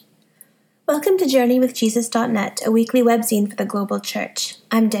Welcome to JourneyWithJesus.net, a weekly webzine for the global church.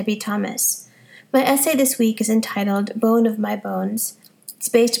 I'm Debbie Thomas. My essay this week is entitled Bone of My Bones. It's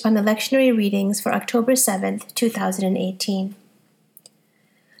based upon the lectionary readings for October 7th, 2018.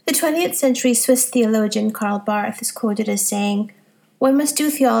 The 20th century Swiss theologian Karl Barth is quoted as saying, "One must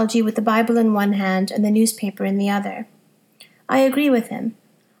do theology with the Bible in one hand and the newspaper in the other." I agree with him.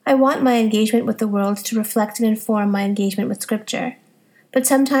 I want my engagement with the world to reflect and inform my engagement with Scripture. But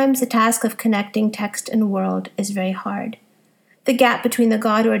sometimes the task of connecting text and world is very hard. The gap between the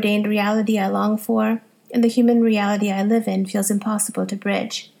God-ordained reality I long for and the human reality I live in feels impossible to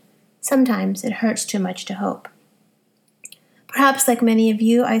bridge. Sometimes it hurts too much to hope. Perhaps like many of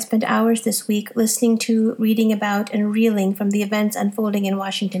you, I spent hours this week listening to, reading about, and reeling from the events unfolding in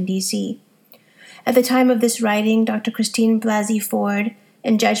Washington, D.C. At the time of this writing, Dr. Christine Blasey Ford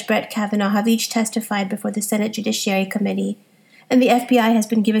and Judge Brett Kavanaugh have each testified before the Senate Judiciary Committee, and the FBI has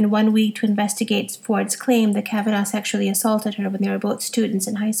been given 1 week to investigate Ford's claim that Kavanaugh sexually assaulted her when they were both students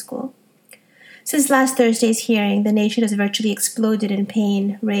in high school. Since last Thursday's hearing, the nation has virtually exploded in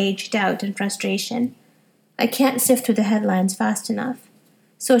pain, rage, doubt, and frustration. I can't sift through the headlines fast enough.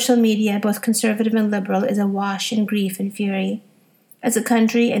 Social media, both conservative and liberal, is awash in grief and fury. As a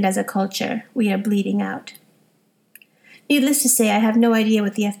country and as a culture, we are bleeding out. Needless to say, I have no idea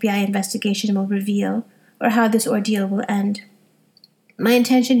what the FBI investigation will reveal or how this ordeal will end. My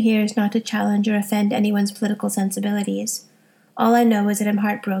intention here is not to challenge or offend anyone's political sensibilities. All I know is that I'm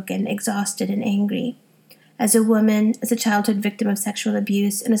heartbroken, exhausted, and angry. As a woman, as a childhood victim of sexual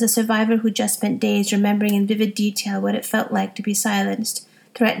abuse, and as a survivor who just spent days remembering in vivid detail what it felt like to be silenced,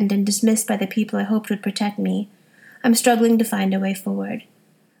 threatened, and dismissed by the people I hoped would protect me, I'm struggling to find a way forward.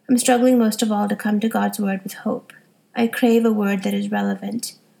 I'm struggling most of all to come to God's word with hope. I crave a word that is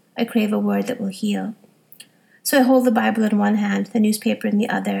relevant. I crave a word that will heal. So I hold the Bible in one hand, the newspaper in the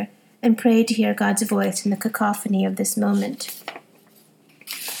other, and pray to hear God's voice in the cacophony of this moment.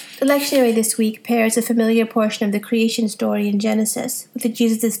 The lectionary this week pairs a familiar portion of the creation story in Genesis with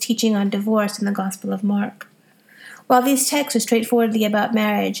Jesus' teaching on divorce in the Gospel of Mark. While these texts are straightforwardly about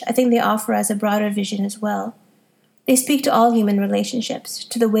marriage, I think they offer us a broader vision as well. They speak to all human relationships,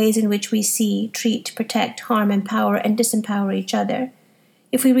 to the ways in which we see, treat, protect, harm, empower, and disempower each other.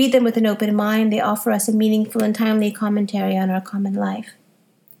 If we read them with an open mind, they offer us a meaningful and timely commentary on our common life.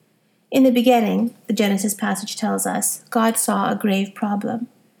 In the beginning, the Genesis passage tells us, God saw a grave problem.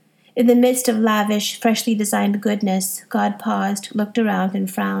 In the midst of lavish, freshly designed goodness, God paused, looked around, and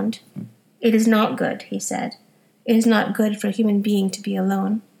frowned. "It is not good," he said. "It is not good for a human being to be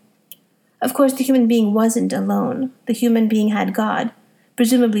alone." Of course, the human being wasn't alone. The human being had God,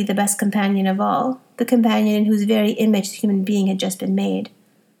 presumably the best companion of all, the companion in whose very image the human being had just been made.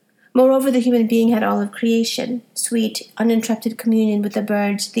 Moreover, the human being had all of creation, sweet, uninterrupted communion with the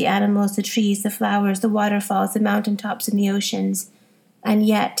birds, the animals, the trees, the flowers, the waterfalls, the mountaintops, and the oceans. And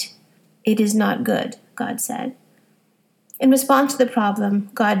yet, it is not good, God said. In response to the problem,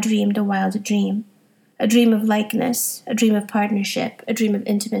 God dreamed a wild dream. A dream of likeness, a dream of partnership, a dream of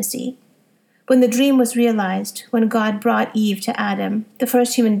intimacy. When the dream was realized, when God brought Eve to Adam, the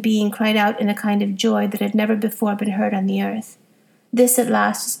first human being cried out in a kind of joy that had never before been heard on the earth. "This at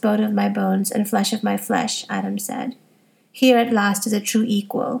last is bone of my bones and flesh of my flesh," Adam said. "Here at last is a true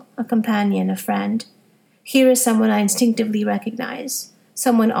equal, a companion, a friend. Here is someone I instinctively recognize,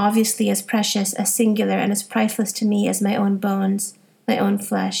 someone obviously as precious, as singular, and as priceless to me as my own bones, my own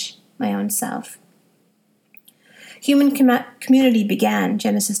flesh, my own self." Human community began,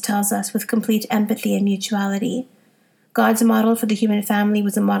 Genesis tells us, with complete empathy and mutuality. God's model for the human family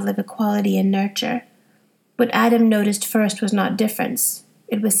was a model of equality and nurture. What Adam noticed first was not difference,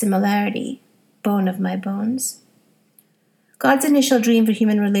 it was similarity, bone of my bones. God's initial dream for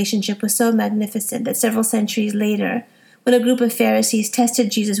human relationship was so magnificent that several centuries later, when a group of Pharisees tested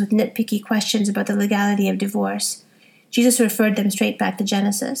Jesus with nitpicky questions about the legality of divorce, Jesus referred them straight back to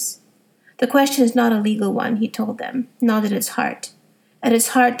Genesis. The question is not a legal one, he told them, not at its heart. At its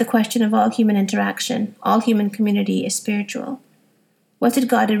heart, the question of all human interaction, all human community, is spiritual. What did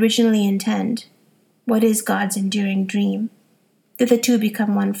God originally intend? What is God's enduring dream? That the two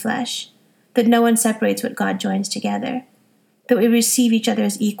become one flesh, that no one separates what God joins together, that we receive each other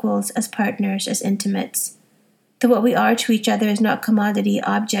as equals, as partners, as intimates, that what we are to each other is not commodity,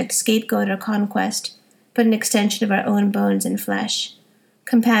 object, scapegoat, or conquest, but an extension of our own bones and flesh,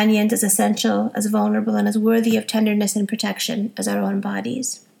 companions as essential, as vulnerable, and as worthy of tenderness and protection as our own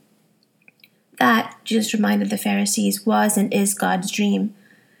bodies. That, Jesus reminded the Pharisees, was and is God's dream,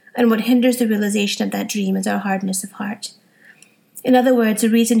 and what hinders the realization of that dream is our hardness of heart. In other words, the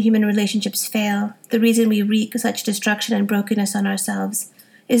reason human relationships fail, the reason we wreak such destruction and brokenness on ourselves,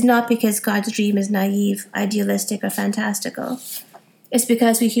 is not because God's dream is naive, idealistic, or fantastical. It's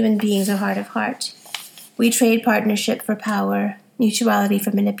because we human beings are hard of heart. We trade partnership for power, mutuality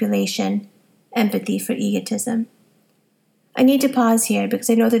for manipulation, empathy for egotism. I need to pause here because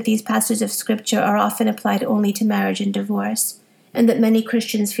I know that these passages of Scripture are often applied only to marriage and divorce, and that many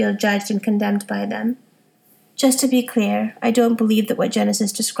Christians feel judged and condemned by them. Just to be clear, I don't believe that what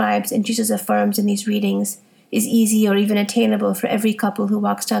Genesis describes and Jesus affirms in these readings is easy or even attainable for every couple who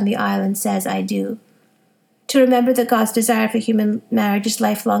walks down the aisle and says, "I do." To remember that God's desire for human marriage is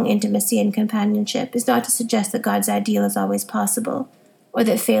lifelong intimacy and companionship is not to suggest that God's ideal is always possible, or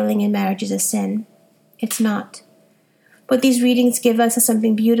that failing in marriage is a sin. It's not. What these readings give us is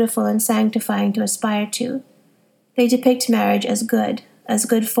something beautiful and sanctifying to aspire to. They depict marriage as good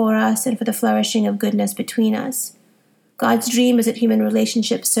for us and for the flourishing of goodness between us. God's dream is that human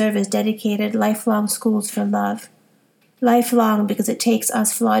relationships serve as dedicated, lifelong schools for love. Lifelong because it takes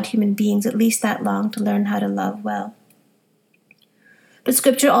us flawed human beings at least that long to learn how to love well. But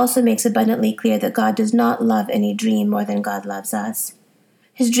Scripture also makes abundantly clear that God does not love any dream more than God loves us.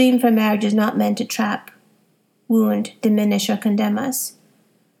 His dream for marriage is not meant to trap, wound, diminish, or condemn us.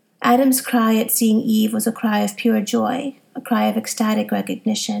 Adam's cry at seeing Eve was a cry of pure joy, a cry of ecstatic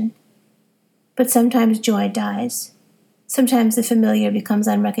recognition. But sometimes joy dies. Sometimes the familiar becomes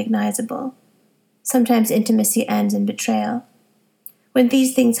unrecognizable. Sometimes intimacy ends in betrayal. When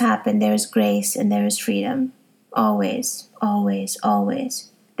these things happen, there is grace and there is freedom. Always, always,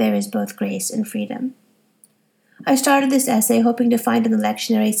 always, there is both grace and freedom. I started this essay hoping to find in the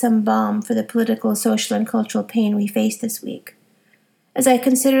lectionary some balm for the political, social, and cultural pain we face this week. As I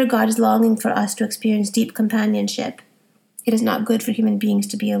consider God's longing for us to experience deep companionship, it is not good for human beings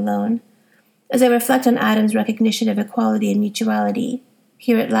to be alone. As I reflect on Adam's recognition of equality and mutuality,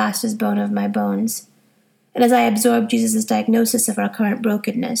 here at last is bone of my bones. And as I absorb Jesus' diagnosis of our current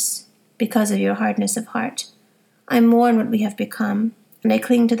brokenness, because of your hardness of heart, I mourn what we have become, and I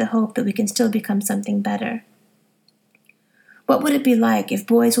cling to the hope that we can still become something better. What would it be like if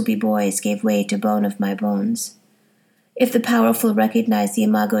boys will be boys gave way to bone of my bones? If the powerful recognized the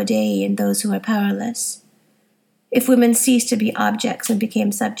imago Dei in those who are powerless? If women ceased to be objects and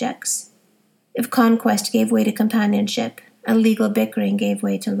became subjects? If conquest gave way to companionship, and legal bickering gave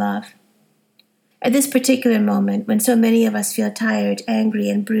way to love? At this particular moment, when so many of us feel tired, angry,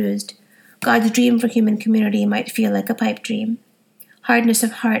 and bruised, God's dream for human community might feel like a pipe dream. Hardness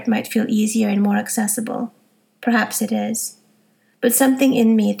of heart might feel easier and more accessible. Perhaps it is. But something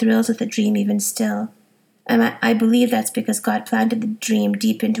in me thrills with the dream even still, and I believe that's because God planted the dream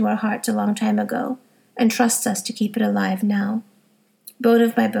deep into our hearts a long time ago, and trusts us to keep it alive now. Bone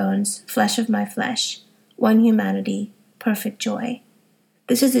of my bones, flesh of my flesh, one humanity, perfect joy.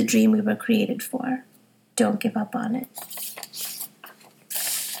 This is the dream we were created for. Don't give up on it.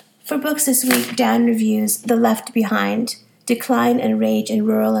 For books this week, Dan reviews The Left Behind, Decline and Rage in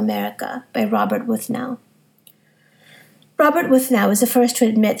Rural America by Robert Wuthnow. Robert Wuthnow is the first to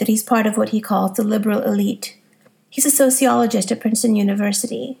admit that he's part of what he calls the liberal elite. He's a sociologist at Princeton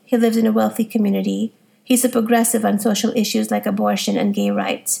University. He lives in a wealthy community. He's a progressive on social issues like abortion and gay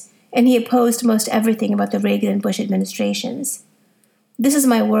rights, and he opposed most everything about the Reagan and Bush administrations. This is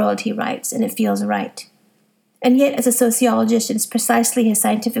my world, he writes, and it feels right. And yet, as a sociologist, it is precisely his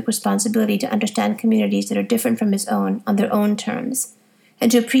scientific responsibility to understand communities that are different from his own on their own terms,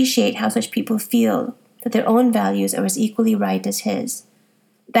 and to appreciate how such people feel that their own values are as equally right as his.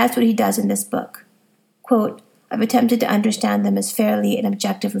 That's what he does in this book. Quote, I've attempted to understand them as fairly and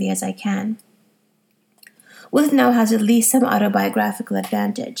objectively as I can. Wuthnow has at least some autobiographical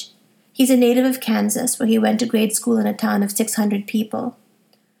advantage. He's a native of Kansas, where he went to grade school in a town of 600 people.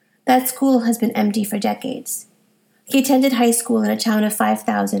 That school has been empty for decades. He attended high school in a town of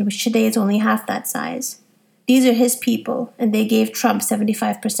 5,000, which today is only half that size. These are his people, and they gave Trump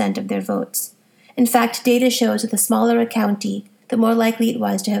 75% of their votes. In fact, data shows that the smaller a county, the more likely it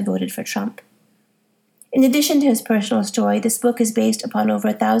was to have voted for Trump. In addition to his personal story, this book is based upon over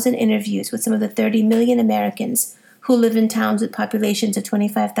 1,000 interviews with some of the 30 million Americans who live in towns with populations of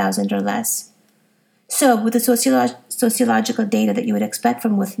 25,000 or less. So, with the sociological data that you would expect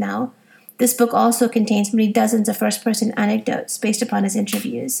from Wuthnow, this book also contains many dozens of first-person anecdotes based upon his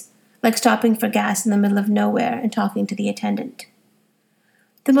interviews, like stopping for gas in the middle of nowhere and talking to the attendant.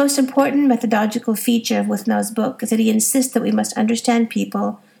 The most important methodological feature of Wuthnow's book is that he insists that we must understand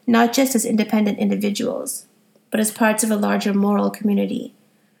people not just as independent individuals, but as parts of a larger moral community.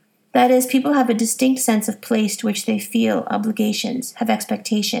 That is, people have a distinct sense of place to which they feel obligations, have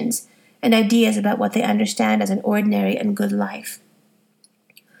expectations, and ideas about what they understand as an ordinary and good life.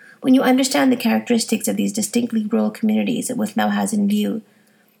 When you understand the characteristics of these distinctly rural communities that Wuthnow has in view,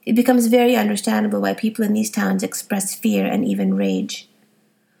 It becomes very understandable why people in these towns express fear and even rage.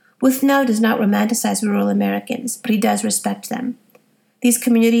 Withnow does not romanticize rural Americans, but he does respect them. These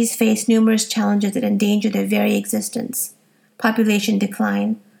communities face numerous challenges that endanger their very existence: population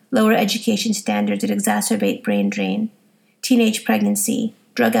decline, lower education standards that exacerbate brain drain, teenage pregnancy,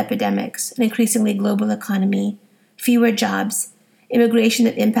 drug epidemics, an increasingly global economy, fewer jobs, immigration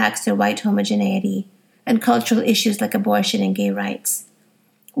that impacts their white homogeneity, and cultural issues like abortion and gay rights.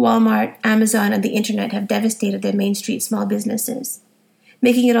 Walmart, Amazon, and the internet have devastated their Main Street small businesses.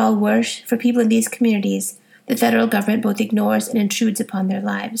 Making it all worse, for people in these communities, the federal government both ignores and intrudes upon their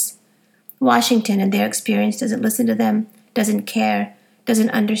lives. Washington, in their experience, doesn't listen to them, doesn't care, doesn't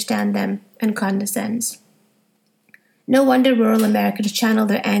understand them, and condescends. No wonder rural Americans channel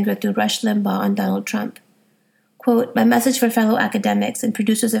their anger through Rush Limbaugh and Donald Trump. Quote, "My message for fellow academics and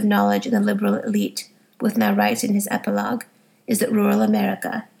producers of knowledge in the liberal elite," Withnow writes in his epilogue, "is that rural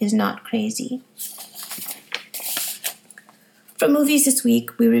America is not crazy." For movies this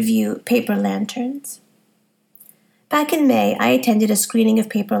week, we review Paper Lanterns. Back in May, I attended a screening of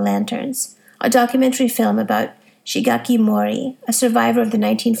Paper Lanterns, a documentary film about Shigeaki Mori, a survivor of the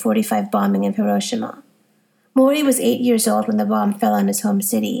 1945 bombing of Hiroshima. Mori was 8 years old when the bomb fell on his home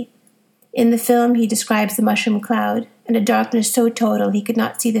city. In the film, he describes the mushroom cloud and a darkness so total he could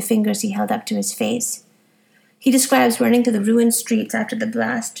not see the fingers he held up to his face. He describes running through the ruined streets after the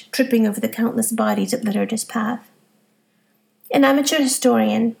blast, tripping over the countless bodies that littered his path. An amateur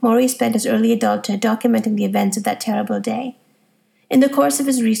historian, Mori spent his early adulthood documenting the events of that terrible day. In the course of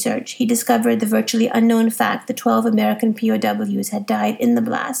his research, he discovered the virtually unknown fact that 12 American POWs had died in the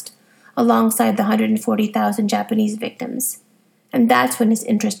blast, alongside the 140,000 Japanese victims. And that's when his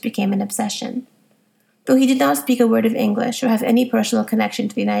interest became an obsession. Though he did not speak a word of English or have any personal connection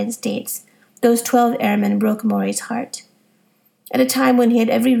to the United States, those 12 airmen broke Mori's heart. At a time when he had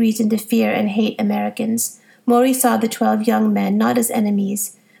every reason to fear and hate Americans, Mori saw the 12 young men not as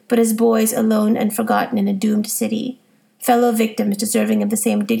enemies, but as boys alone and forgotten in a doomed city, fellow victims deserving of the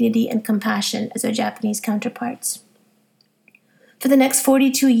same dignity and compassion as their Japanese counterparts. For the next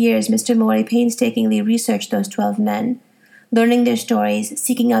 42 years, Mr. Mori painstakingly researched those 12 men, learning their stories,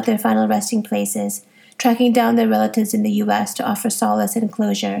 seeking out their final resting places, tracking down their relatives in the U.S. to offer solace and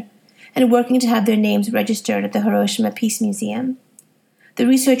closure, and working to have their names registered at the Hiroshima Peace Museum. The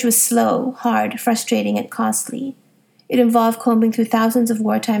research was slow, hard, frustrating, and costly. It involved combing through thousands of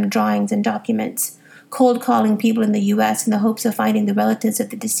wartime drawings and documents, cold calling people in the U.S. in the hopes of finding the relatives of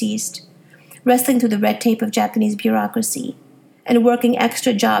the deceased, wrestling through the red tape of Japanese bureaucracy, and working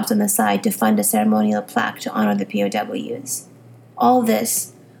extra jobs on the side to fund a ceremonial plaque to honor the POWs. All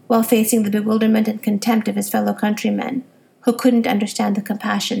this while facing the bewilderment and contempt of his fellow countrymen, who couldn't understand the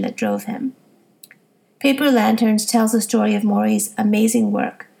compassion that drove him. Paper Lanterns tells the story of Mori's amazing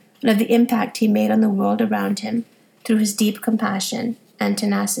work and of the impact he made on the world around him through his deep compassion and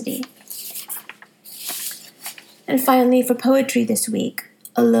tenacity. And finally, for poetry this week,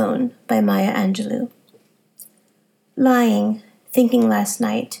 Alone by Maya Angelou. Lying, thinking last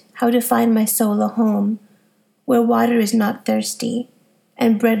night how to find my soul a home where water is not thirsty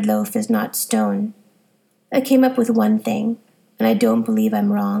and bread loaf is not stone, I came up with one thing, and I don't believe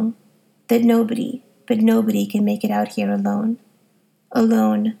I'm wrong, that nobody, but nobody can make it out here alone.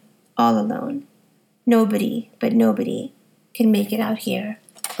 Alone, all alone. Nobody, but nobody can make it out here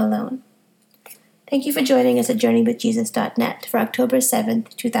alone. Thank you for joining us at JourneyWithJesus.net for October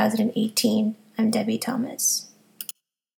 7th, 2018. I'm Debbie Thomas.